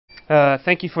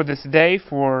Thank you for this day,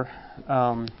 for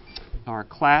our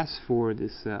class, for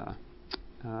this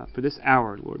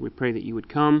hour, Lord. We pray that you would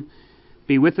come,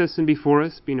 be with us and before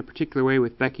us, be in a particular way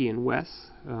with Becky and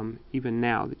Wes, even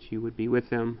now, that you would be with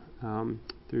them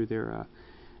through their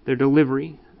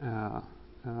delivery.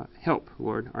 Help,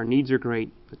 Lord. Our needs are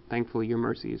great, but thankfully your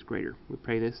mercy is greater. We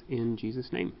pray this in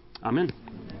Jesus' name. Amen.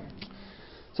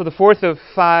 So the fourth of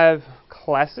 5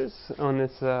 classes on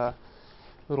this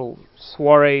little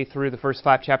soiree through the first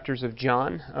 5 chapters of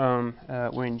John.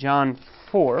 We're in John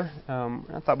 4.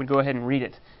 I thought we'd go ahead and read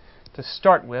it to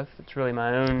start with. It's really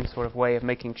my own sort of way of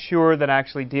making sure that I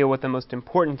actually deal with the most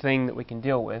important thing that we can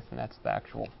deal with, and that's the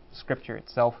actual Scripture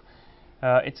itself.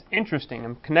 It's interesting.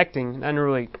 I'm connecting. I never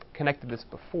really connected this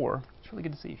before. It's really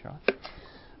good to see you,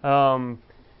 Charlotte.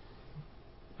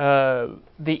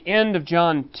 The end of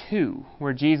John 2,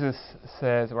 where Jesus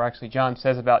says, or actually John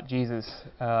says about Jesus,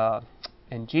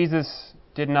 and Jesus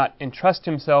did not entrust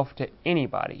himself to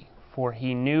anybody, for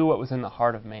he knew what was in the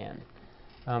heart of man.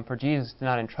 For Jesus did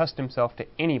not entrust himself to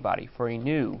anybody, for he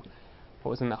knew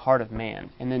what was in the heart of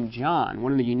man. And then John,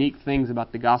 one of the unique things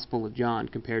about the Gospel of John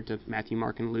compared to Matthew,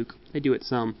 Mark, and Luke, they do it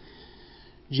some.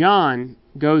 John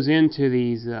goes into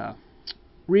these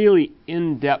really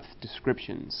in-depth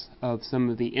descriptions of some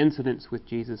of the incidents with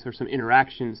Jesus, or some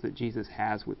interactions that Jesus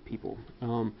has with people.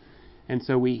 And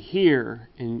so we hear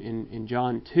in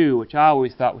John 2, which I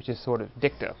always thought was just sort of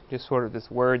dicta, just sort of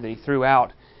this word that he threw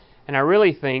out. And I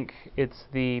really think it's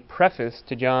the preface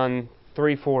to John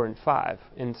 3, 4, and 5,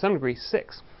 in some degree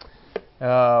 6,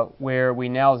 where we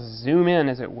now zoom in,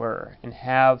 as it were, and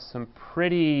have some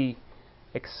pretty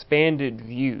expanded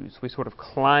views. We sort of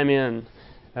climb in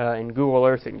Google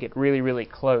Earth and get really, really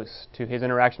close to his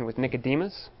interaction with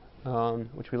Nicodemus,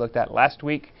 which we looked at last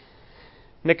week.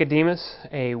 Nicodemus,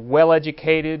 a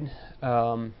well-educated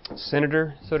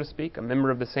senator, so to speak, a member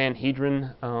of the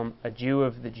Sanhedrin, a Jew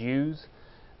of the Jews.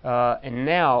 And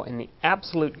now, in the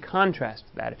absolute contrast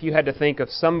to that, if you had to think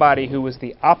of somebody who was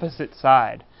the opposite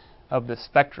side of the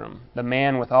spectrum, the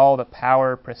man with all the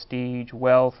power, prestige,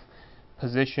 wealth,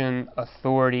 position,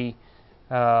 authority,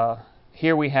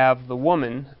 here we have the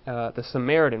woman, the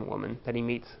Samaritan woman, that he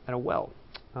meets at a well.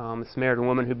 The Samaritan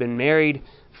woman who'd been married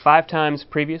 5 times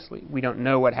previously. We don't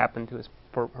know what happened to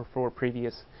her 4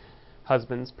 previous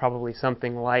husbands, probably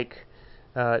something like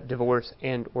divorce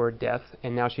and or death,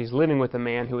 and now she's living with a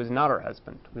man who is not her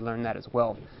husband. We learn that as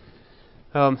well.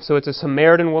 So it's a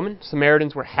Samaritan woman.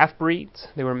 Samaritans were half-breeds.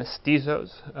 They were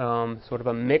mestizos, sort of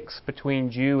a mix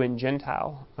between Jew and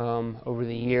Gentile. Over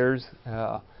the years,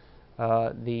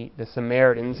 the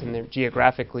Samaritans, and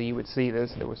geographically you would see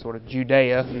this, there was sort of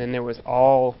Judea, and then there was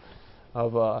all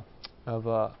of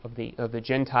the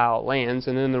Gentile lands,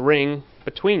 and then the ring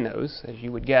between those, as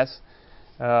you would guess,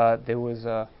 there was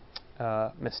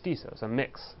mestizos, a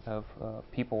mix of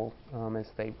people as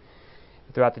they,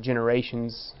 throughout the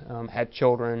generations, had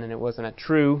children, and it wasn't a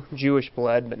true Jewish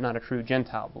blood, but not a true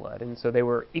Gentile blood, and so they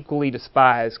were equally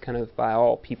despised kind of by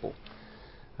all people.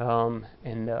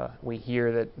 And we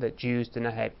hear that Jews did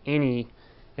not have any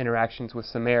interactions with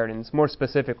Samaritans. More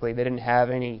specifically, they didn't have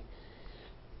any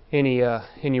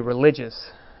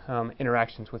religious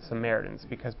interactions with Samaritans,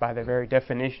 because by their very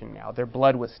definition now, their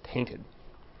blood was tainted.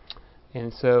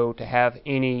 And so to have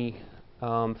any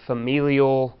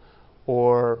familial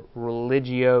or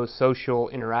religio-social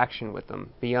interaction with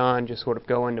them beyond just sort of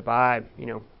going to buy,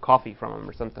 coffee from them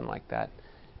or something like that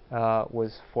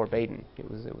was forbidden.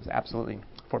 It was absolutely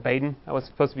forbidden. I was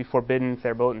supposed to be forbidden,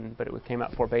 verboten, but it came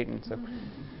out forbidden. So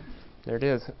there it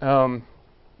is.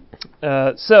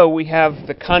 So we have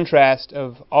the contrast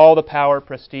of all the power,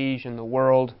 prestige in the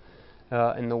world,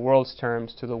 in the world's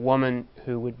terms, to the woman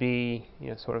who would be,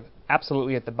 sort of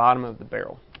absolutely at the bottom of the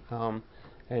barrel.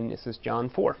 And this is John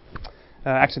 4.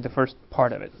 Actually, the first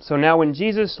part of it. So now when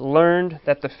Jesus learned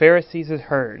that the Pharisees had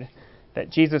heard that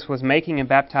Jesus was making and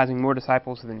baptizing more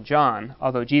disciples than John,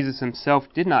 although Jesus himself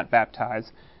did not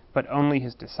baptize, but only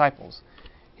his disciples,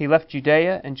 he left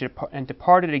Judea and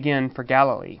departed again for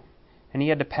Galilee, and he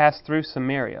had to pass through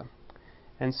Samaria.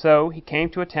 And so he came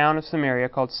to a town of Samaria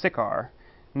called Sychar,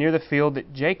 near the field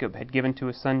that Jacob had given to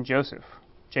his son Joseph.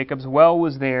 Jacob's well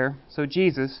was there, so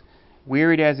Jesus,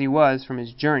 wearied as he was from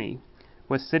his journey,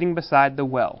 was sitting beside the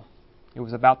well. It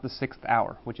was about the 6th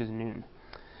hour, which is noon.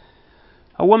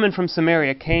 A woman from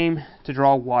Samaria came to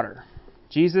draw water.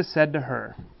 Jesus said to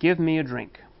her, "Give me a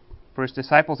drink," for his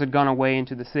disciples had gone away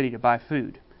into the city to buy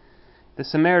food. The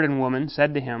Samaritan woman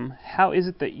said to him, "How is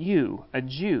it that you, a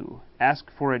Jew, ask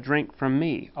for a drink from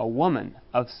me, a woman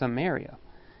of Samaria?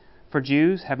 For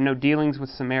Jews have no dealings with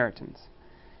Samaritans."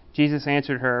 Jesus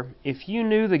answered her, "If you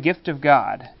knew the gift of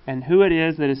God, and who it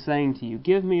is that is saying to you,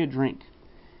 'Give me a drink,'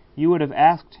 you would have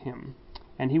asked him,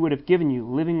 and he would have given you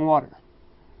living water."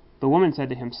 The woman said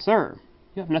to him, "Sir,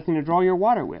 you have nothing to draw your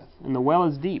water with, and the well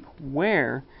is deep.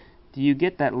 Where do you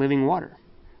get that living water?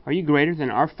 Are you greater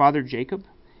than our father Jacob?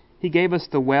 He gave us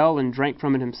the well and drank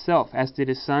from it himself, as did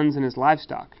his sons and his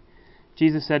livestock."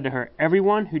 Jesus said to her,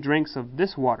 "Everyone who drinks of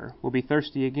this water will be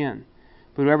thirsty again.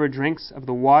 But whoever drinks of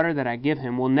the water that I give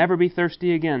him will never be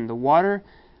thirsty again. The water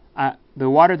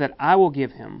that I will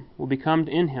give him will become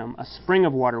in him a spring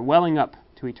of water welling up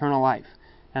to eternal life."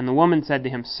 And the woman said to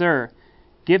him, "Sir,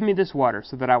 give me this water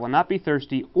so that I will not be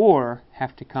thirsty or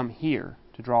have to come here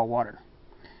to draw water."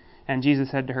 And Jesus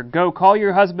said to her, "Go, call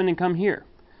your husband and come here."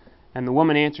 And the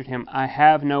woman answered him, "I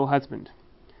have no husband."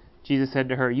 Jesus said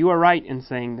to her, "You are right in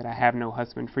saying that I have no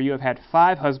husband, for you have had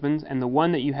 5 husbands, and the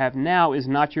one that you have now is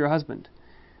not your husband.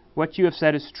 What you have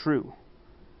said is true."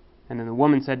 And then the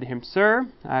woman said to him, "Sir,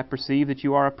 I perceive that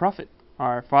you are a prophet.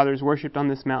 Our fathers worshipped on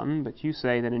this mountain, but you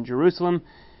say that in Jerusalem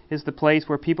is the place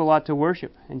where people ought to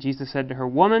worship." And Jesus said to her,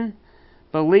 "Woman,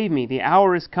 believe me, the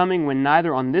hour is coming when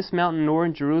neither on this mountain nor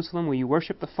in Jerusalem will you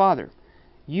worship the Father.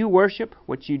 You worship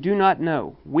what you do not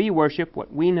know. We worship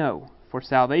what we know, for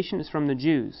salvation is from the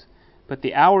Jews. But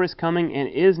the hour is coming and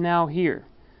is now here,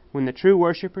 when the true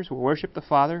worshippers will worship the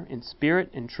Father in spirit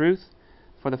and truth,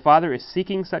 for the Father is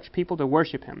seeking such people to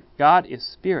worship him. God is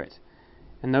spirit,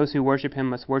 and those who worship him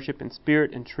must worship in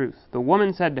spirit and truth." The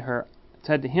woman said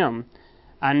to him,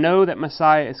 "I know that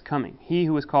Messiah is coming, he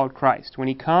who is called Christ. When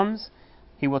he comes,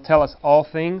 he will tell us all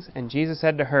things." And Jesus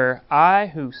said to her, "I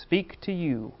who speak to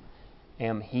you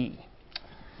am he."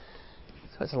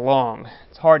 So it's long.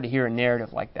 It's hard to hear a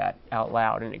narrative like that out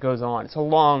loud, and it goes on. It's a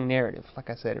long narrative. Like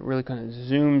I said, it really kind of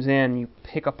zooms in. You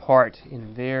pick apart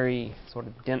in very sort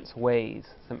of dense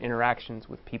ways some interactions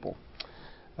with people.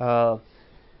 So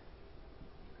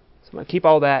I'm going to keep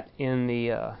all that in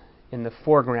the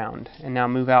foreground and now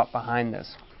move out behind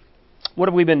this. What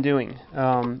have we been doing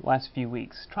last few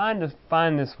weeks? Trying to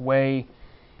find this way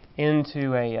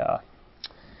into a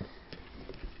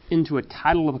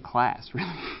title of a class, really.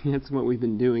 That's what we've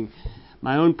been doing.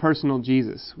 My own personal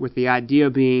Jesus, with the idea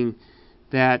being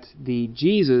that the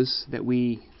Jesus that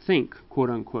we think, quote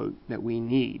unquote, that we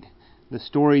need, the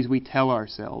stories we tell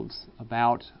ourselves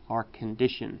about our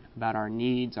condition, about our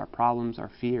needs, our problems, our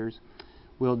fears,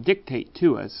 will dictate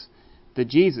to us the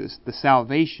Jesus, the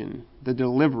salvation, the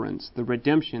deliverance, the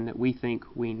redemption that we think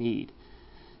we need.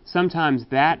 Sometimes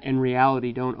that and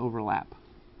reality don't overlap.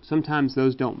 Sometimes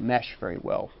those don't mesh very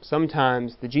well.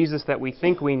 Sometimes the Jesus that we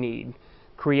think we need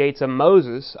creates a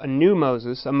Moses, a new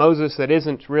Moses, a Moses that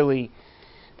isn't really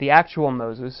the actual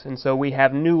Moses, and so we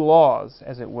have new laws,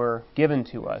 as it were, given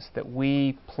to us that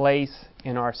we place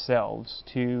in ourselves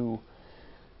to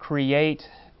create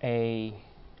a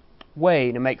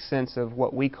way to make sense of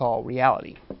what we call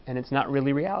reality, and it's not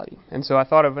really reality. And so I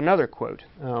thought of another quote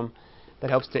that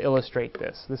helps to illustrate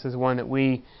this. This is one that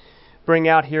we bring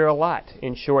out here a lot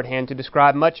in shorthand to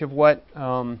describe much of what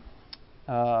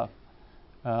I've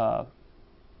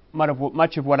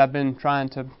been trying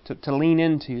to lean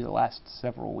into the last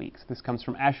several weeks. This comes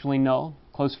from Ashley Null,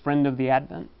 close friend of the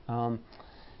Advent.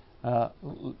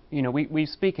 We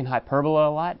speak in hyperbole a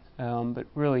lot, but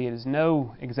really it is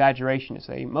no exaggeration to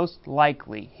say most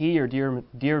likely he or Deirdre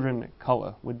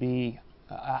McCullough would be,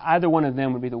 either one of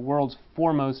them would be the world's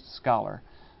foremost scholar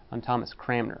on Thomas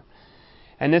Cranmer.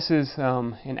 And this is,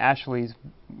 in Ashley's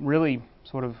really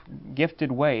sort of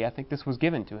gifted way, I think this was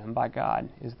given to him by God,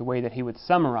 is the way that he would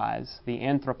summarize the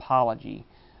anthropology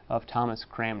of Thomas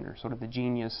Cranmer, sort of the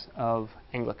genius of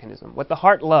Anglicanism. What the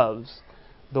heart loves,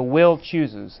 the will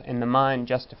chooses, and the mind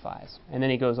justifies. And then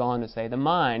he goes on to say, the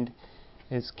mind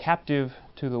is captive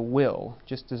to the will,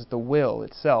 just as the will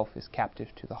itself is captive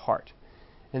to the heart.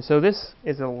 And so this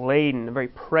is a very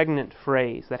pregnant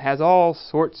phrase that has all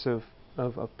sorts of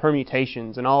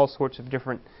permutations and all sorts of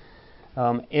different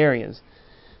areas.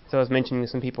 So I was mentioning to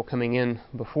some people coming in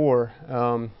before,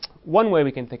 one way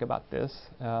we can think about this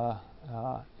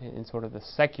in sort of the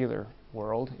secular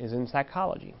world is in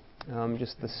psychology.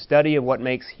 Just the study of what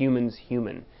makes humans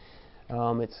human.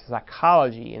 It's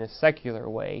psychology in a secular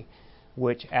way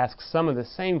which asks some of the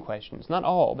same questions, not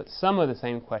all, but some of the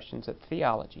same questions that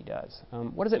theology does.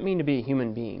 What does it mean to be a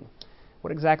human being?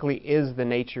 What exactly is the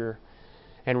nature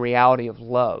and reality of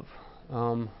love?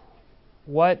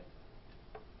 What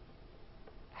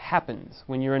happens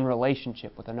when you're in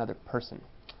relationship with another person?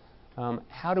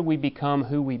 How do we become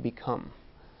who we become?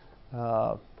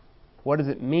 What does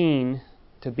it mean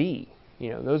to be?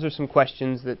 Those are some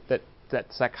questions that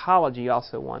psychology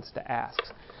also wants to ask.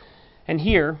 And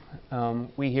here,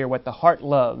 we hear what the heart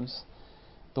loves,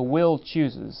 the will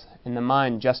chooses, and the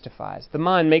mind justifies. The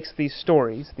mind makes these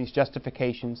stories, these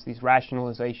justifications, these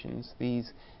rationalizations,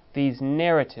 these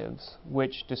narratives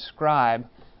which describe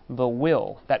the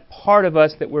will, that part of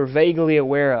us that we're vaguely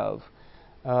aware of,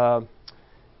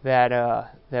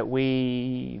 that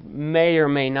we may or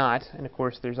may not, and of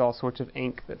course there's all sorts of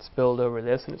ink that's spilled over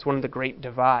this, and it's one of the great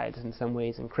divides in some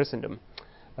ways in Christendom,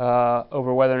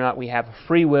 over whether or not we have a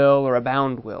free will or a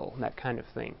bound will, that kind of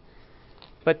thing.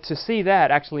 But to see that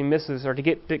actually misses, or to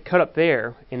get caught up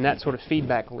there in that sort of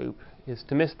feedback loop, is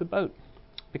to miss the boat,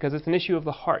 because it's an issue of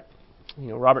the heart. You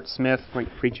know, Robert Smith, great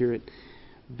preacher at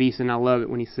Beeson, I love it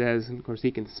when he says, and of course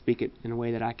he can speak it in a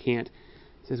way that I can't,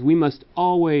 says we must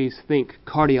always think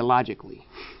cardiologically,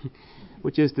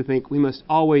 which is to think we must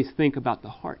always think about the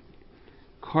heart.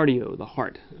 Cardio, the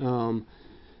heart.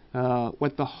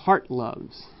 What the heart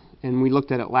loves. And we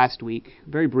looked at it last week,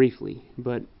 very briefly,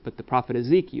 but the prophet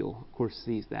Ezekiel, of course,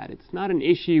 sees that. It's not an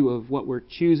issue of what we're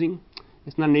choosing.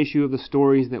 It's not an issue of the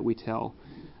stories that we tell.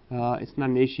 It's not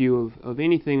an issue of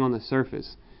anything on the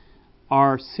surface.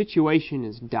 Our situation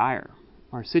is dire.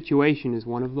 Our situation is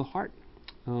one of the heart.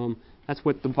 That's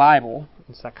what the Bible,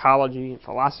 and psychology, and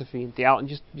philosophy, and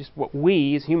theology, just what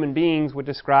we as human beings would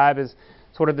describe as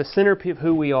sort of the centerpiece of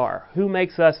who we are. Who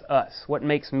makes us us? What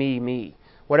makes me me?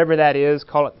 Whatever that is,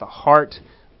 call it the heart,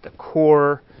 the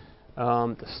core,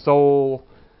 the soul,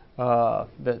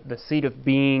 the seat of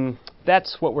being.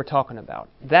 That's what we're talking about.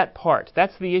 That part,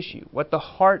 that's the issue. What the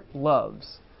heart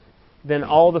loves, then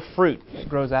all the fruit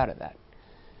grows out of that.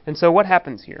 And so what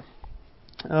happens here?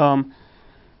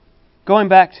 Going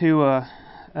back to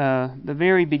the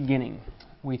very beginning,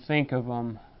 we think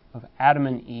of Adam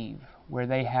and Eve, where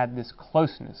they had this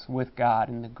closeness with God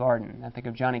in the garden. I think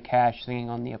of Johnny Cash singing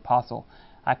on The Apostle,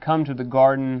 I come to the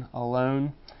garden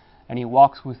alone, and he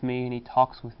walks with me, and he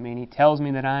talks with me, and he tells me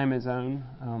that I am his own.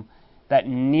 That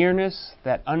nearness,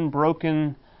 that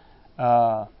unbroken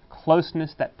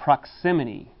closeness, that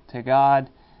proximity to God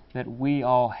that we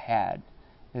all had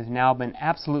has now been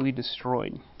absolutely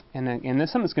destroyed. And this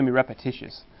is something that's going to be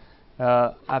repetitious.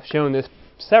 I've shown this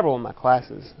several in my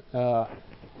classes. One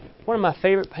of my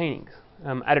favorite paintings.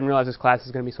 I didn't realize this class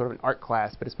is going to be sort of an art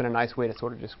class, but it's been a nice way to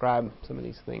sort of describe some of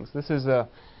these things. This is an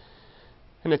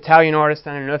Italian artist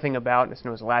I know nothing about. I just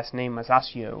know his last name,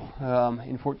 Masaccio,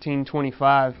 in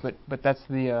 1425. But that's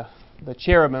the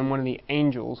cherubim, one of the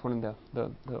angels, one of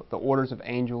the orders of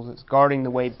angels that's guarding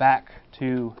the way back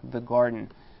to the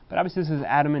garden. But obviously this is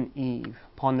Adam and Eve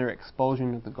upon their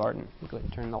expulsion of the garden. Let me go ahead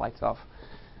and turn the lights off.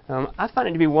 I find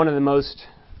it to be one of the most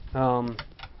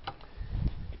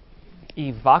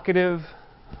evocative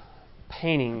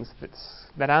paintings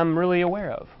that I'm really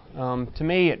aware of. To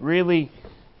me, it really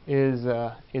is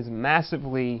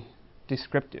massively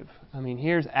descriptive. I mean,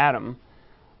 here's Adam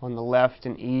on the left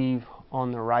and Eve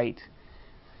on the right,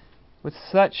 with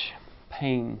such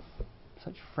pain,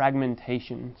 such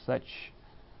fragmentation, such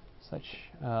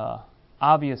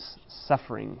obvious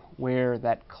suffering, where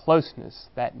that closeness,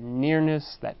 that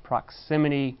nearness, that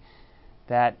proximity,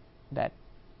 that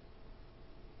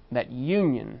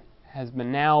union has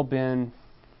now been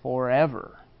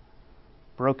forever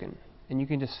broken. And you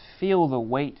can just feel the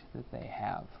weight that they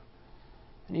have.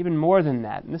 And even more than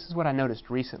that, and this is what I noticed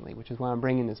recently, which is why I'm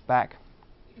bringing this back.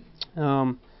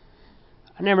 I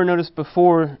never noticed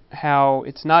before how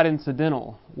it's not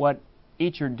incidental what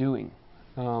each are doing.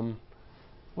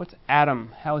 What's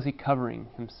Adam? How is he covering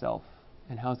himself?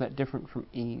 And how is that different from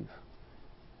Eve?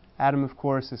 Adam, of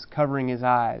course, is covering his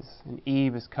eyes, and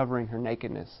Eve is covering her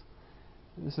nakedness.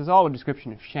 This is all a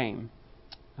description of shame.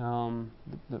 And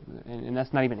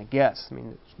that's not even a guess. I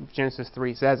mean, Genesis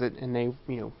 3 says it, and they,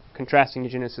 contrasting to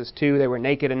Genesis 2, they were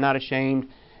naked and not ashamed,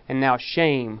 and now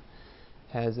shame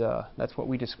has, that's what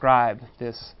we describe,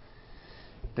 this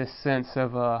sense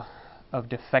of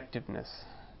defectiveness.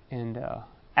 And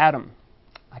Adam,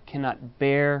 I cannot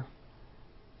bear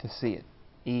to see it.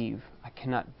 Eve, I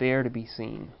cannot bear to be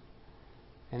seen.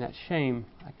 And that shame,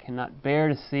 I cannot bear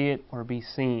to see it or be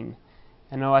seen.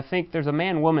 And I think there's a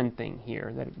man-woman thing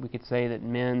here, that we could say that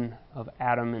men of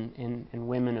Adam and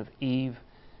women of Eve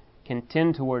can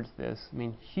tend towards this. I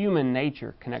mean, human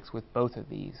nature connects with both of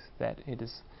these, that it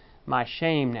is my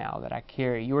shame now that I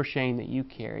carry, your shame that you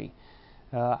carry.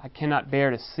 I cannot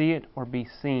bear to see it or be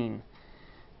seen.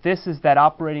 This is that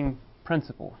operating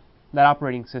principle, that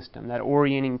operating system, that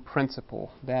orienting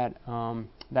principle, that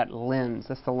lens.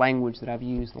 That's the language that I've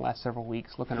used the last several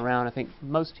weeks. Looking around, I think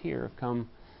most here have come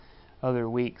other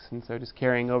weeks, and so just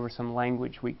carrying over some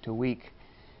language week to week.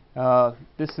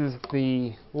 This is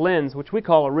the lens, which we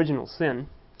call original sin,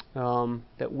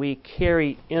 that we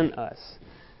carry in us,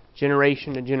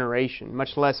 generation to generation,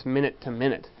 much less minute to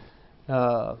minute,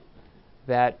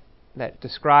 that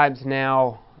describes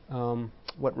now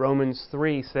what Romans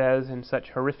 3 says in such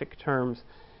horrific terms,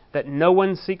 that no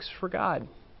one seeks for God.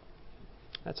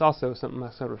 That's also something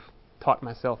I sort of taught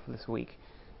myself this week.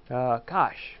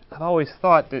 Gosh, I've always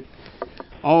thought that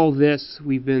all this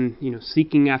we've been,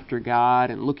 seeking after God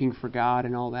and looking for God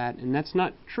and all that, and that's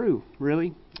not true,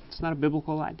 really. It's not a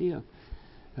biblical idea.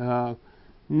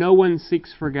 No one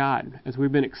seeks for God, as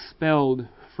we've been expelled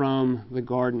from the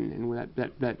garden, and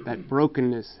that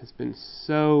brokenness has been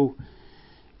so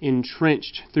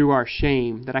entrenched through our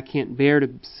shame that I can't bear to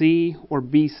see or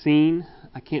be seen.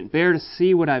 I can't bear to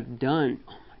see what I've done.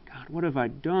 Oh my God, what have I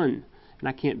done? And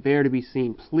I can't bear to be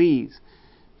seen. Please,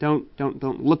 don't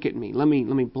look at me. Let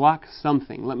me block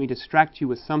something. Let me distract you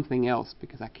with something else,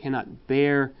 because I cannot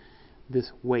bear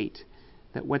this weight.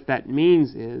 That what that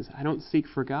means is I don't seek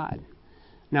for God.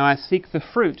 Now I seek the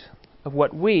fruit of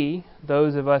what we,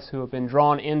 those of us who have been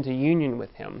drawn into union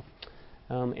with Him,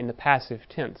 in the passive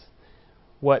tense,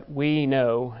 what we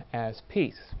know as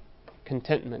peace,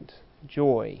 contentment,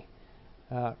 joy,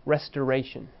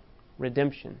 restoration,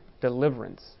 redemption,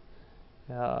 deliverance.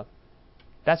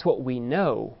 That's what we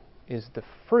know is the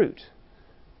fruit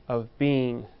of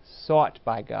being sought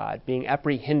by God, being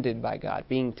apprehended by God,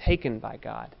 being taken by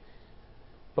God.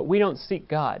 But we don't seek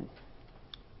God.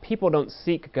 People don't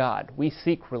seek God. We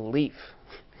seek relief.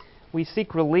 We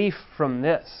seek relief from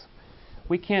this.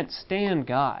 We can't stand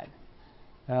God.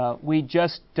 We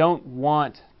just don't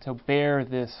want to bear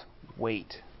this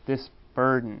weight, this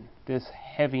burden, this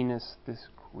heaviness, this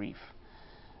grief.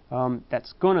 We're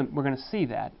going to see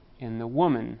that in the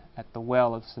woman at the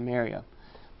well of Samaria.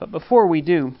 But before we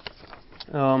do,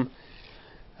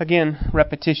 again,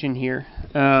 repetition here.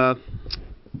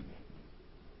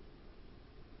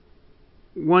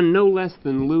 One no less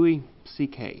than Louis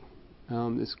C.K.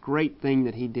 This great thing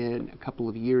that he did a couple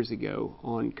of years ago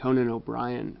on Conan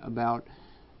O'Brien about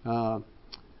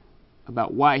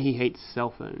why he hates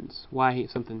cell phones,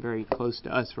 something very close to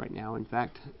us right now, in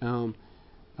fact, of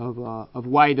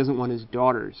why he doesn't want his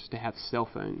daughters to have cell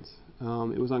phones.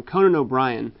 It was on Conan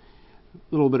O'Brien. A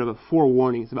little bit of a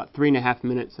forewarning. It's about 3.5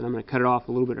 minutes, and I'm going to cut it off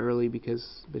a little bit early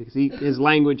because his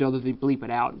language, although they bleep it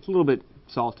out, it's a little bit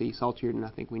saltier than I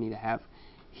think we need to have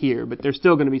here. But there's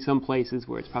still going to be some places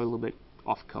where it's probably a little bit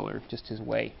off color, just his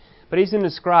way. But he's going to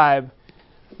describe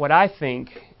what I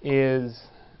think is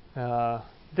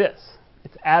this.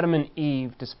 It's Adam and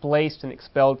Eve displaced and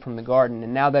expelled from the garden,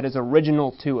 and now that is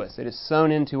original to us. It is sewn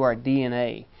into our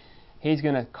DNA. He's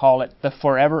going to call it the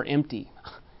forever empty.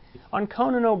 On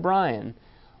Conan O'Brien,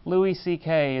 Louis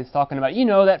C.K. is talking about,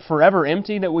 that forever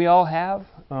empty that we all have.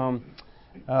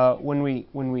 When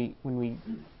we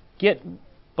get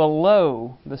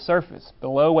below the surface,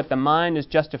 below what the mind is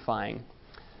justifying,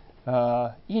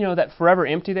 that forever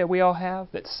empty that we all have,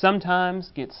 that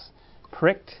sometimes gets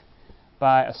pricked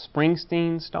by a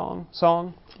Springsteen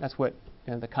song. That's what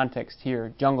the context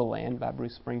here, Jungle Land by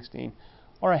Bruce Springsteen,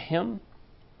 or a hymn.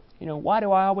 Why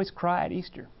do I always cry at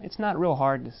Easter? It's not real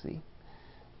hard to see.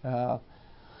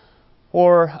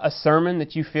 Or a sermon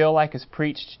that you feel like is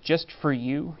preached just for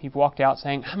you. You've walked out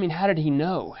saying, how did he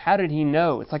know? How did he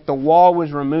know? It's like the wall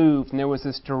was removed and there was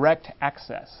this direct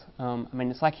access.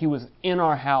 It's like he was in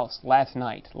our house last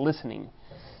night listening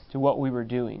to what we were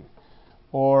doing.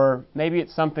 Or maybe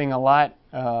it's something a lot,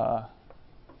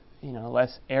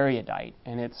 less erudite,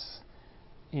 and it's,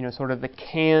 sort of the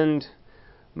canned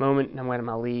moment. I'm in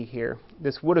my league here.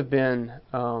 This would have been,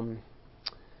 who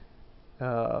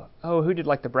did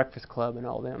like The Breakfast Club and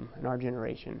all them in our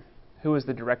generation? Who was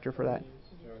the director for that?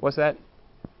 What's that?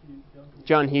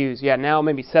 John Hughes. Yeah, now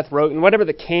maybe Seth Rogen. Whatever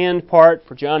the canned part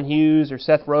for John Hughes or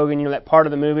Seth Rogen, that part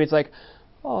of the movie, it's like,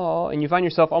 oh, and you find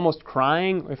yourself almost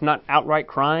crying, if not outright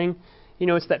crying.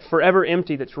 It's that forever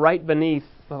empty that's right beneath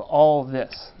all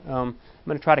this. I'm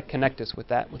going to try to connect us with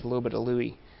that with a little bit of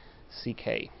Louis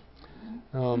C.K.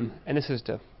 And this is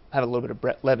to have a little bit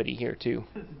of levity here, too.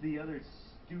 The other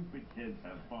stupid kids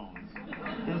have phones.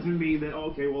 Doesn't mean that,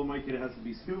 okay, well, my kid has to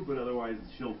be stupid, otherwise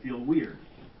she'll feel weird.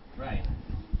 Right.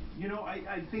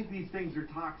 I think these things are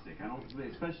toxic.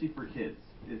 Especially for kids.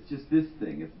 It's just this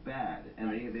thing. It's bad.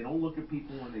 And they don't look at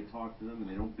people when they talk to them, and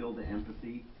they don't build the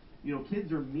empathy.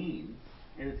 Kids are mean,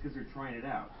 and it's because they're trying it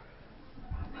out.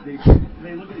 They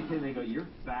look at a kid and they go, "You're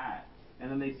fat." And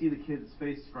then they see the kid's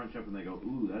face scrunch up and they go,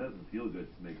 "Ooh, that doesn't feel good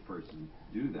to make a person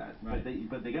do that." Right.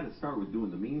 But they got to start with doing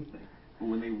the mean thing. But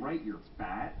when they write "you're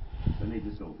fat," then they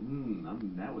just go,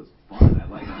 that was fun. I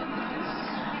like that.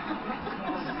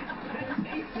 That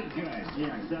tasted good.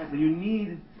 Yeah, exactly. You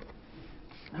need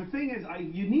the thing is,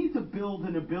 you need to build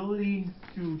an ability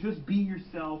to just be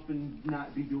yourself and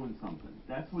not be doing something.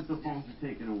 That's what the phones are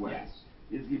taking away. Yes.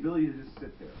 Is the ability to just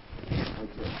sit there.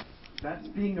 Like this. That's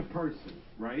being a person,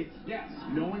 right? Yes.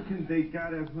 No one can,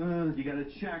 you gotta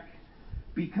check.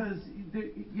 Because,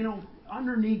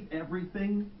 underneath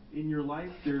everything in your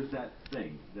life, there's that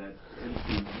thing, that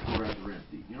empty, forever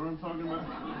empty. You know what I'm talking about?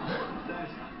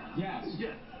 Yes.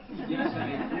 Yes. Yes,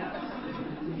 Daddy.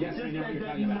 Yes, I Just know what you're that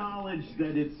talking about. knowledge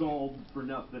that it's all for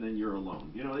nothing and you're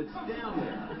alone. It's down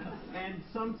there. And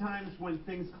sometimes when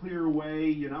things clear away,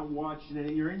 you're not watching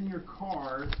it, you're in your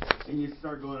car, and you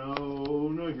start going, oh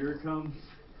no, here it comes.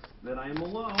 That I am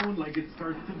alone, like it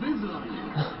starts to visit on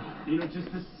you.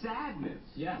 Just the sadness.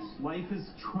 Yes. Life is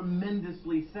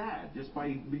tremendously sad just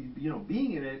by,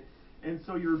 being in it. And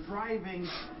so you're driving,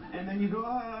 and then you go,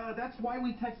 that's why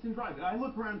we text and drive. I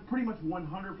look around, pretty much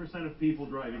 100% of people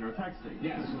driving are texting.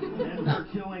 Yes. And they're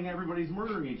killing, everybody's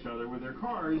murdering each other with their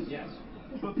cars. Yes.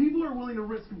 But people are willing to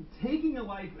risk taking a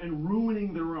life and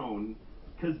ruining their own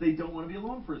because they don't want to be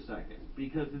alone for a second.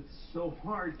 Because it's so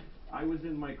hard. I was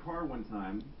in my ar one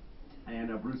time, and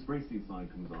a Bruce Springsteen song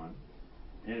comes on,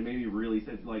 and it made me really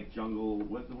sad. It's like Jungle.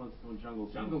 What's the one?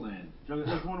 Jungleland.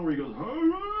 There's one where he goes,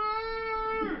 "Hurrah!"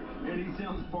 and he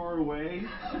sounds far away.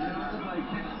 Like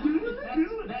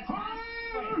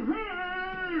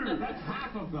That's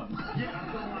half of them.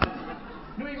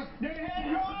 Yeah. No, he goes,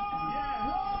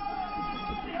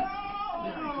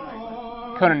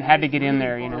 Conan had to get in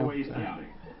there, Far away So. sounding.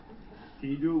 Can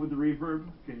you do it with the reverb?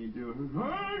 Can you do it?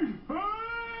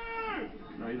 Hey!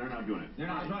 No, they're not doing it. They're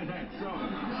not doing it. So.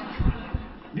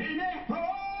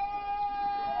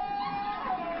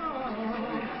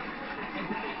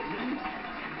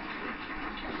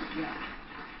 Yeah.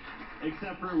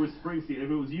 Except for it was Springsteen. If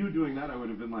it was you doing that, I would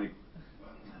have been like,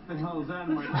 what the hell is that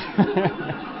in my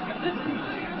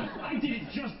I did it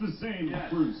just the same,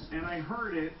 yes. Bruce. And I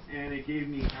heard it, and it gave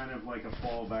me kind of like a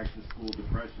fall back to school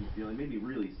depression feeling. It made me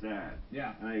really sad.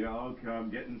 Yeah. And I go, okay, I'm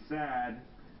getting sad.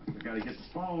 I gotta get the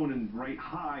phone and write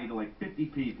hi to like 50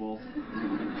 people.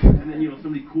 And then,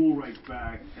 somebody cool writes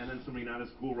back, and then somebody not as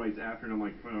cool writes after, and I'm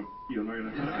like, oh, I'm not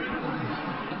gonna.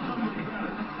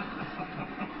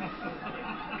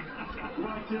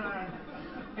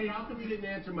 Hey, how come you didn't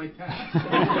answer my text?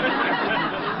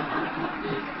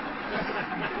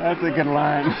 That's a good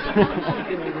line.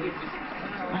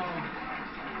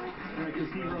 Right, because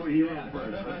he wrote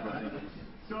first. That's right.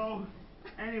 So,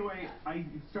 anyway, I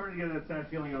started to get that sad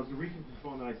feeling. I was reaching for the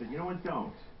phone, and I said, you know what,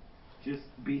 don't. Just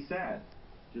be sad.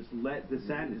 Just let the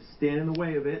sadness stand in the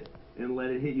way of it, and let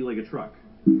it hit you like a truck.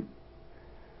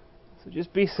 So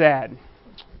just be sad.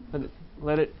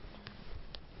 Let it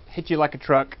hit you like a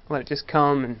truck. Let it just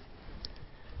come and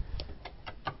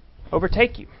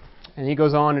overtake you. And he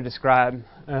goes on to describe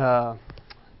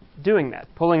doing that,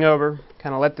 pulling over,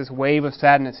 kind of let this wave of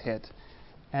sadness hit,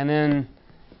 and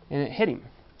it hit him.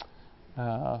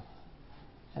 And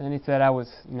then he said,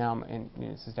 and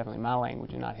this is definitely my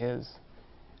language and not his,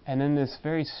 and then this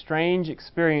very strange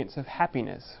experience of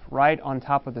happiness right on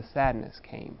top of the sadness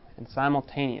came, and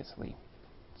simultaneously,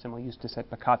 Simul Justus et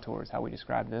Peccator is how we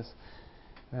describe this,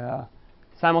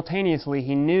 simultaneously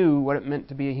he knew what it meant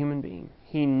to be a human being.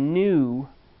 He knew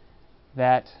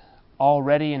that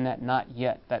already and that not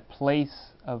yet, that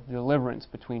place of deliverance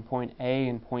between point A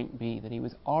and point B, that he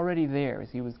was already there as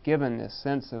he was given this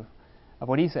sense of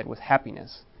what he said was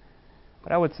happiness.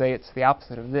 But I would say it's the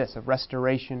opposite of this, of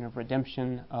restoration, of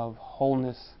redemption, of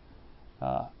wholeness,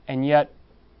 and yet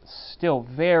still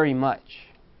very much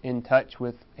in touch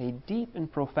with a deep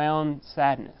and profound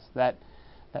sadness, that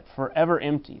forever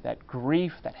empty, that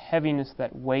grief, that heaviness,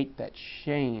 that weight, that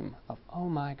shame of, oh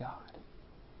my God,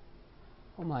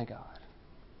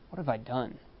 what have I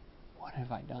done? What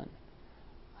have I done?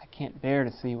 I can't bear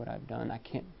to see what I've done. I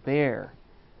can't bear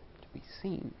to be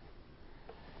seen.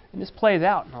 And this plays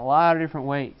out in a lot of different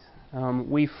ways.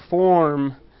 We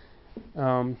form,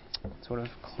 sort of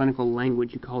clinical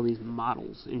language, you call these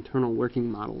models, internal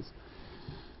working models.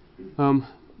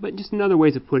 But just another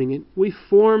ways of putting it, we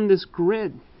form this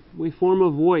grid. We form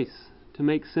a voice to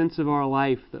make sense of our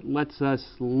life that lets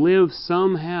us live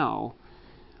somehow,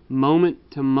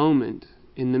 moment to moment,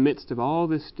 in the midst of all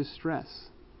this distress.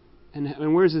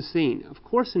 And where's the scene? Of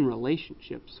course in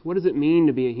relationships. What does it mean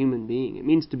to be a human being? It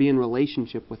means to be in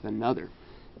relationship with another.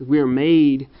 We are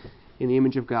made in the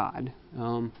image of God,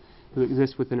 who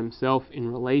exists within himself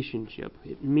in relationship.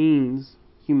 It means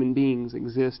human beings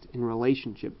exist in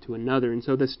relationship to another. And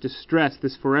so this distress,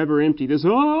 this forever empty, this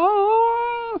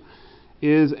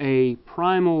is a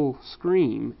primal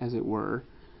scream, as it were,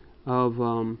 of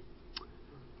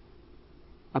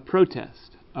a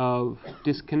protest of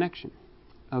disconnection,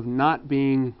 of not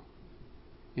being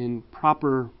in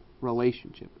proper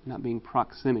relationship, not being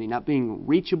proximity, not being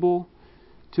reachable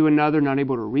to another, not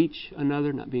able to reach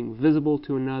another, not being visible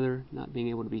to another, not being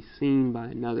able to be seen by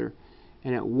another.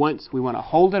 And at once we want to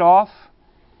hold it off,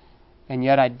 and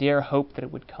yet I dare hope that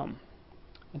it would come.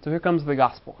 And so here comes the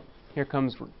gospel. Here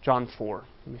comes John 4.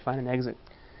 Let me find an exit.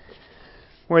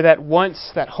 Where that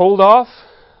once, that hold off,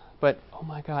 but oh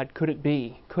my God, could it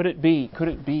be? Could it be? Could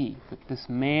it be that this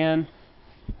man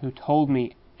who told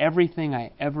me everything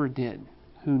I ever did,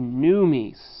 who knew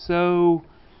me so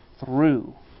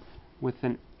through with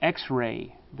an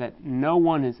x-ray that no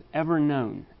one has ever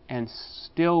known and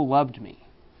still loved me?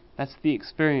 That's the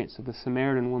experience of the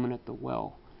Samaritan woman at the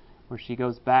well, where she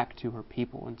goes back to her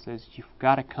people and says, you've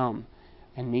got to come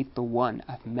and meet the one.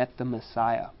 I've met the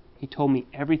Messiah. He told me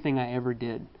everything I ever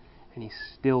did, and he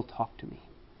still talked to me.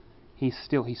 He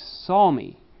saw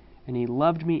me, and he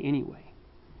loved me anyway.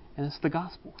 And that's the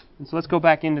gospel. And so let's go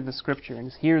back into the scripture and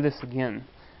just hear this again.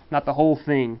 Not the whole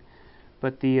thing,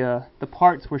 but the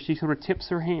parts where she sort of tips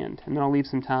her hand, and then I'll leave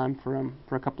some time for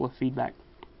a couple of feedback.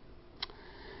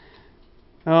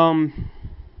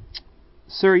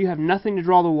 Sir, you have nothing to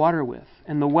draw the water with,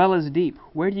 and the well is deep.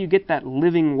 Where do you get that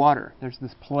living water? There's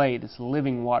this play, this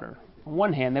living water. On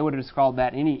one hand, they would have described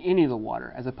that any of the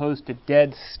water, as opposed to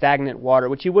dead, stagnant water,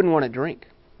 which you wouldn't want to drink.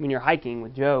 When you're hiking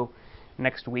with Joe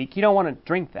next week, you don't want to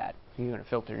drink that. You're going to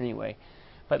filter it anyway.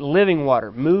 But living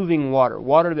water, moving water,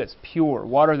 water that's pure,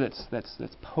 water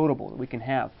that's potable that we can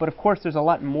have. But of course, there's a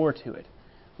lot more to it,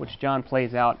 which John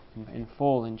plays out in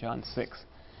full in John 6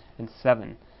 and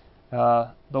 7.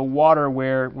 The water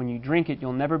where, when you drink it,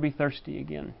 you'll never be thirsty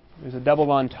again. There's a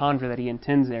double entendre that he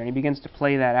intends there, and he begins to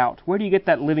play that out. Where do you get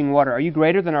that living water? Are you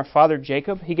greater than our father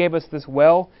Jacob? He gave us this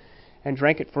well and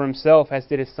drank it for himself, as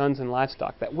did his sons and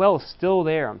livestock. That well is still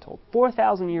there, I'm told.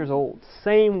 4,000 years old.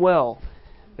 Same well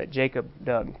that Jacob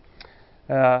dug.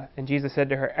 And Jesus said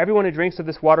to her, everyone who drinks of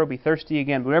this water will be thirsty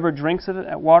again. But whoever drinks of it,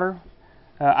 that water,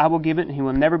 I will give it, and he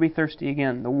will never be thirsty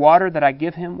again. The water that I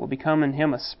give him will become in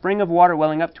him a spring of water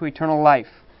welling up to eternal life.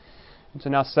 And so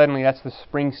now suddenly that's the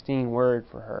Springsteen word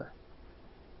for her.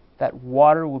 That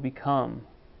water will become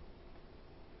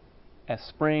a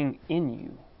spring in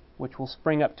you, which will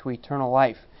spring up to eternal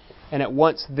life. And at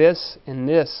once this and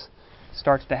this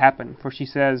starts to happen. For she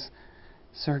says,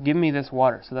 Sir, give me this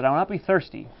water so that I will not be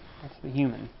thirsty. That's the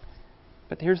human.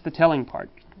 But here's the telling part.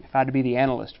 If I had to be the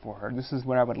analyst for her, this is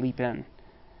where I would leap in.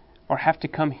 Or have to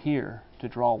come here to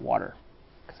draw water.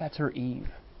 Because that's her Eve.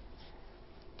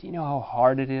 Do you know how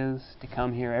hard it is to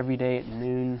come here every day at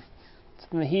noon? It's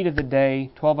in the heat of the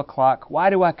day, 12 o'clock. Why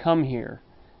do I come here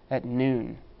at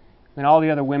noon? When all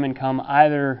the other women come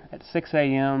either at 6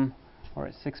 a.m. or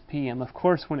at 6 p.m. Of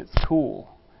course, when it's cool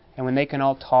and when they can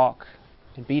all talk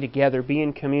and be together, be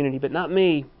in community, but not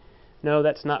me. No,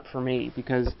 that's not for me,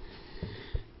 because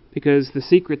the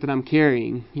secret that I'm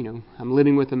carrying, I'm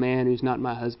living with a man who's not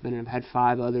my husband, and I've had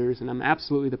 5 others, and I'm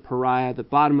absolutely the pariah, the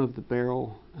bottom of the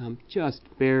barrel. I'm just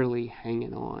barely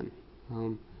hanging on.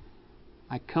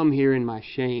 I come here in my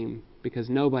shame because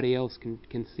nobody else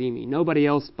can see me. Nobody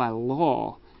else by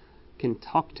law can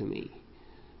talk to me.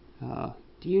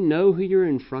 Do you know who you're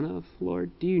in front of,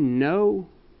 Lord? Do you know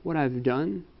what I've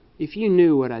done? If you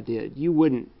knew what I did, you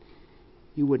wouldn't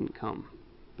come.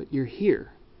 But you're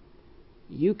here.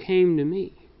 You came to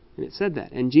me. And it said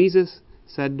that. And Jesus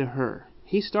said to her,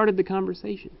 he started the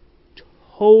conversation.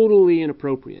 Totally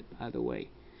inappropriate, by the way.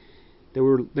 There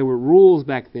were rules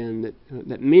back then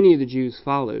that many of the Jews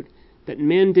followed, that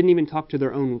men didn't even talk to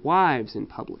their own wives in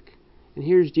public. And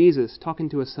here's Jesus talking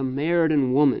to a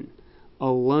Samaritan woman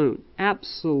alone.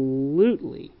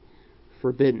 Absolutely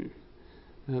forbidden.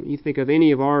 You think of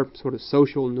any of our sort of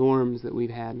social norms that we've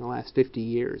had in the last 50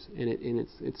 years, and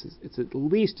it's at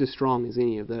least as strong as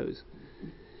any of those.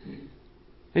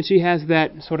 And she has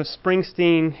that sort of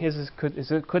Springsteen,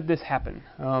 could this happen?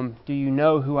 Do you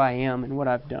know who I am and what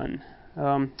I've done?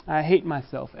 I hate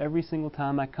myself every single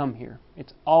time I come here.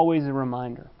 It's always a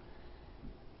reminder.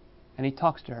 And he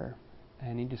talks to her,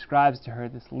 and he describes to her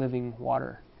this living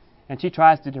water. And she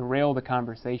tries to derail the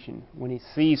conversation when he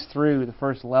sees through the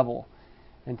first level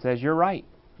and says, you're right.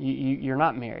 You're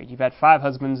not married. You've had 5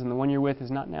 husbands, and the one you're with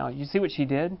is not now. You see what she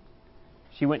did?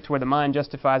 She went to where the mind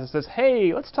justifies and says,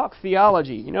 hey, let's talk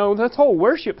theology. This whole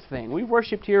worship thing. We've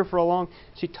worshipped here for a long...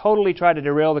 She totally tried to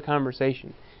derail the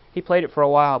conversation. He played it for a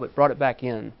while, but brought it back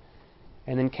in.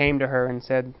 And then came to her and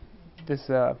said,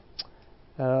 the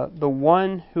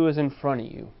one who is in front of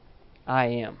you, I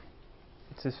am.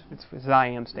 It's his I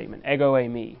am statement, ego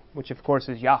eimi, which of course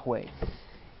is Yahweh.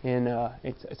 And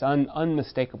it's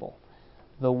unmistakable.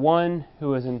 the one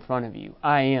who is in front of you.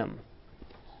 I am.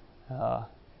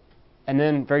 And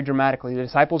then, very dramatically, the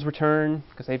disciples return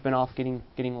because they've been off getting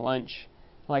lunch.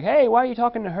 Like, hey, why are you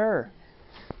talking to her?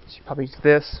 She probably does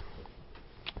this.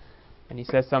 And he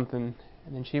says something,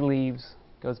 and then she leaves,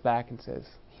 goes back and says,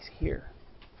 he's here.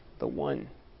 The one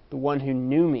who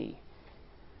knew me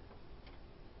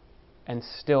and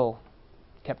still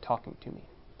kept talking to me.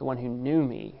 The one who knew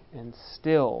me and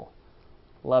still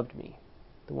loved me.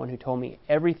 The one who told me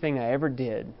everything I ever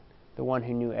did. The one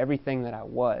who knew everything that I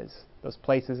was. Those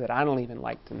places that I don't even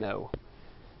like to know.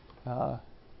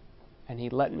 And he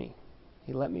let me.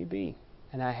 He let me be.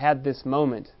 And I had this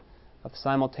moment of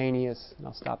simultaneous, and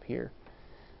I'll stop here,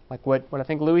 like what I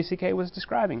think Louis C.K. was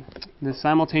describing. This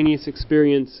simultaneous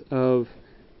experience of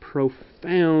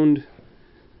profound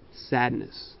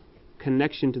sadness,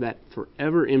 connection to that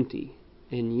forever empty,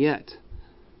 and yet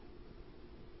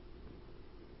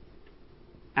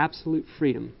absolute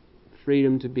freedom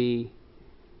to be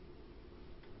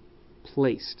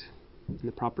placed in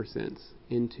the proper sense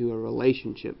into a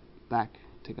relationship back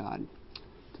to God,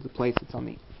 to the place that's on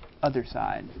the other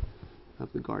side of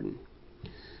the garden.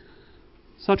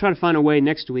 So I'll try to find a way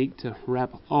next week to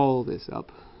wrap all this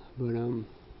up, but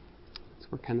that's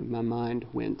where kind of my mind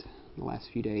went the last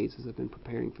few days as I've been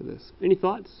preparing for this. Any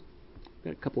thoughts?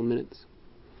 Got a couple of minutes.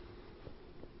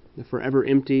 The forever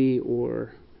empty,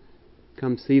 or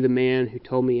come see the man who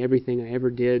told me everything I ever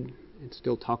did and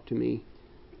still talk to me.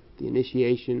 The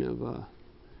initiation of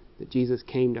that Jesus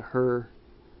came to her.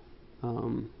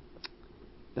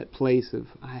 That place of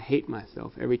I hate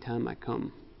myself every time I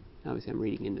come. Obviously I'm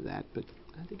reading into that, but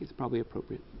I think it's probably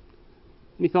appropriate.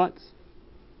 Any thoughts?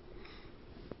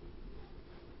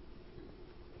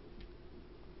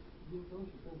 Don't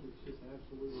you think it's just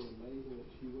absolutely amazing that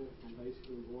she went from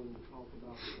basically wanting to talk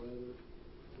about the weather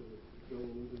to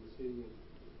going into the city and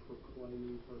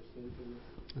proclaiming her sinfulness?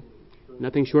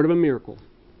 Nothing short of a miracle.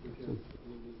 Because,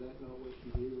 I mean, is that not what she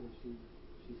did? And she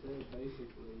said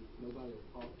basically, nobody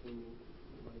will talk to me,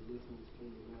 nobody listens to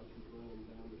me. Now she's running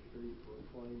down the street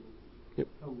proclaiming,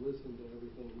 come listen to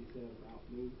everything he said about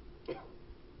me.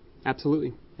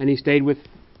 Absolutely. And he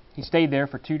stayed there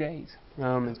for 2 days.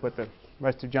 It's what the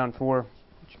rest of John 4,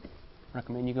 which I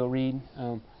recommend you go read,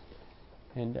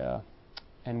 and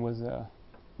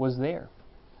was there,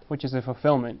 which is a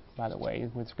fulfillment, by the way,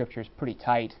 when Scripture is pretty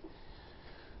tight,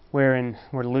 where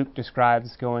Luke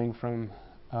describes going from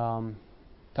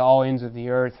to all ends of the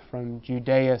earth, from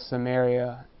Judea,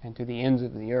 Samaria, and to the ends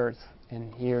of the earth.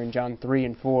 And here in John 3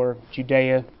 and 4,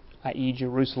 Judea, i.e.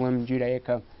 Jerusalem,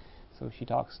 Judaica. So he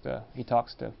talks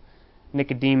to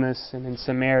Nicodemus, and then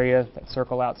Samaria, that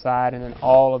circle outside, and then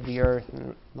all of the earth.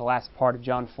 And the last part of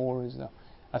John 4 is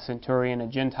a centurion, a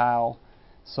Gentile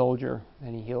soldier,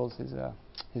 and he heals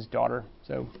his daughter.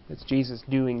 So it's Jesus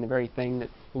doing the very thing that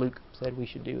Luke said we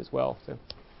should do as well. So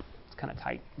it's kind of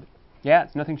tight. But yeah,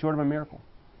 it's nothing short of a miracle.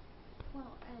 Well,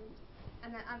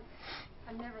 and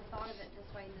I've never thought of it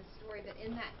this way in this story, but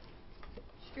in that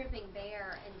stripping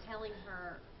bare and telling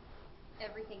her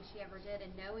everything she ever did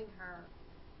and knowing her,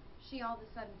 she all of a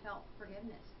sudden felt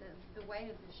forgiveness. The weight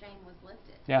of the shame was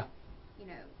lifted. Yeah. You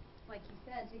know, like you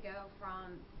said, to go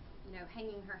from,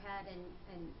 hanging her head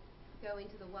and going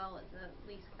to the well at the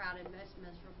least crowded, most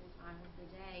miserable time of the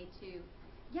day to,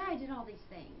 yeah, I did all these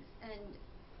things. And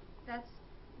that's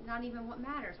not even what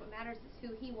matters. What matters is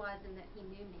who he was and that he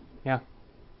knew me. Yeah,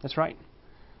 that's right.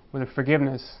 With a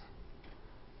forgiveness,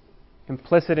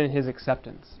 implicit in his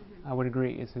acceptance, I would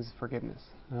agree, is his forgiveness,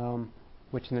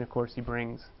 which then, of course, he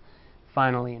brings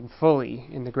finally and fully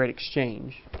in the great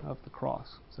exchange of the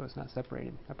cross. So it's not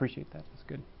separated. I appreciate that. That's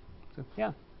good. So,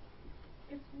 yeah.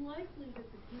 It's likely that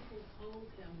the people told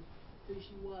him who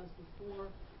she was before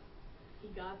he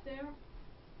got there,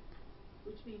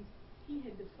 which means he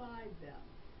had defied them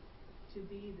to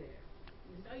be there.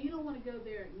 He said, oh, you don't want to go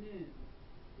there at noon.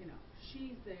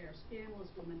 She's there, scandalous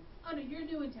woman. Oh, no, you're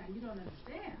new in town. You don't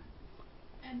understand.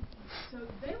 And so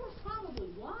they were probably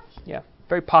watching. Yeah,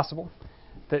 very possible.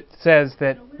 That says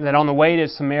that on the way to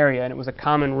Samaria, and it was a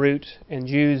common route, and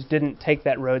Jews didn't take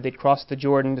that road. They'd cross the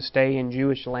Jordan to stay in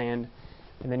Jewish land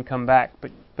and then come back.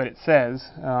 But it says,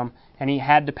 and he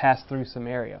had to pass through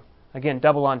Samaria. Again,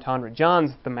 double entendre.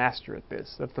 John's the master at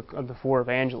this, of the four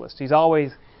evangelists. He's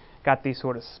always got these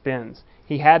sort of spins.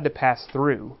 He had to pass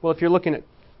through. Well, if you're looking at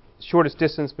shortest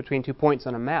distance between 2 points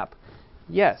on a map,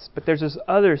 yes, but there's this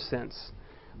other sense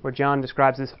where John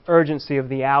describes this urgency of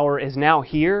the hour is now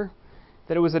here,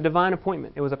 that it was a divine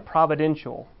appointment. It was a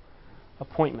providential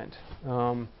appointment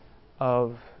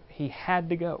of he had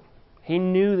to go. He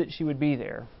knew that she would be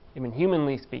there, even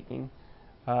humanly speaking,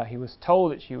 He was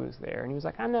told that she was there, and he was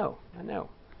like, I know,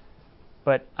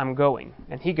 but I'm going.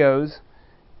 And he goes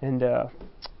and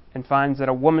finds that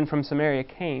a woman from Samaria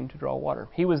came to draw water.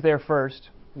 He was there first,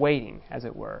 waiting, as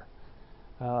it were,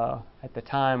 at the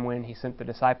time when he sent the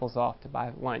disciples off to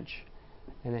buy lunch.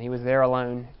 And then he was there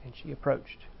alone, and she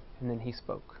approached, and then he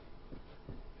spoke.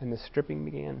 And the stripping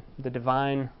began. The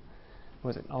divine,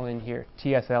 was it all in here?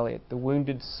 T.S. Eliot, the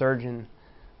wounded surgeon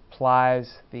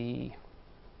plies the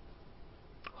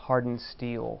hardened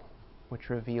steel which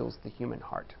reveals the human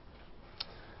heart.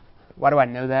 Why do I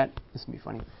know that? This will be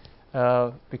funny.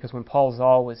 Because when Paul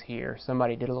Zoll was here,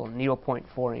 somebody did a little needlepoint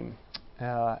for him,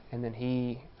 and then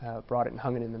he brought it and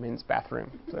hung it in the men's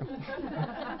bathroom.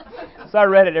 So I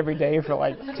read it every day for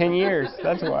like 10 years.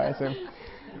 That's why.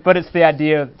 But it's the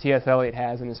idea that T.S. Eliot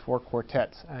has in his 4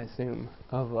 quartets, I assume,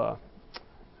 of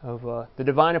the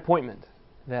divine appointment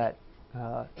that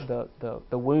the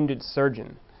wounded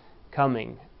surgeon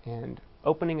coming and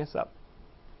opening us up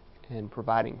and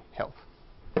providing health.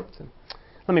 So,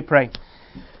 let me pray.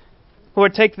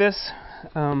 Lord, take this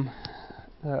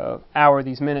hour,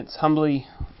 these minutes, humbly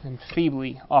and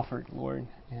feebly offered, Lord,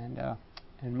 and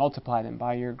multiply them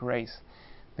by your grace,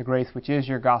 the grace which is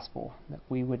your gospel, that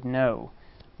we would know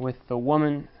with the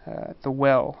woman at the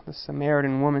well, the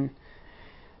Samaritan woman,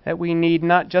 that we need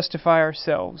not justify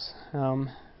ourselves,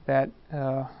 that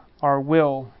our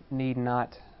will need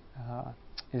not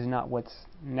is not what's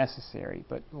necessary,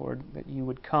 but Lord, that you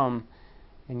would come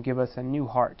and give us a new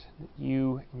heart, that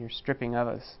you and your stripping of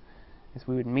us, as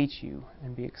we would meet you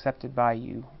and be accepted by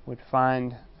you, would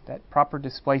find that proper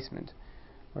displacement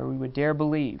where we would dare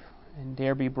believe and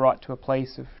dare be brought to a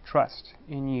place of trust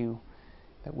in you,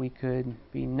 that we could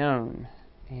be known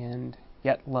and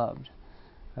yet loved.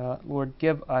 Lord,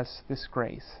 give us this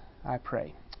grace, I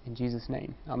pray. In Jesus'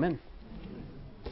 name, amen.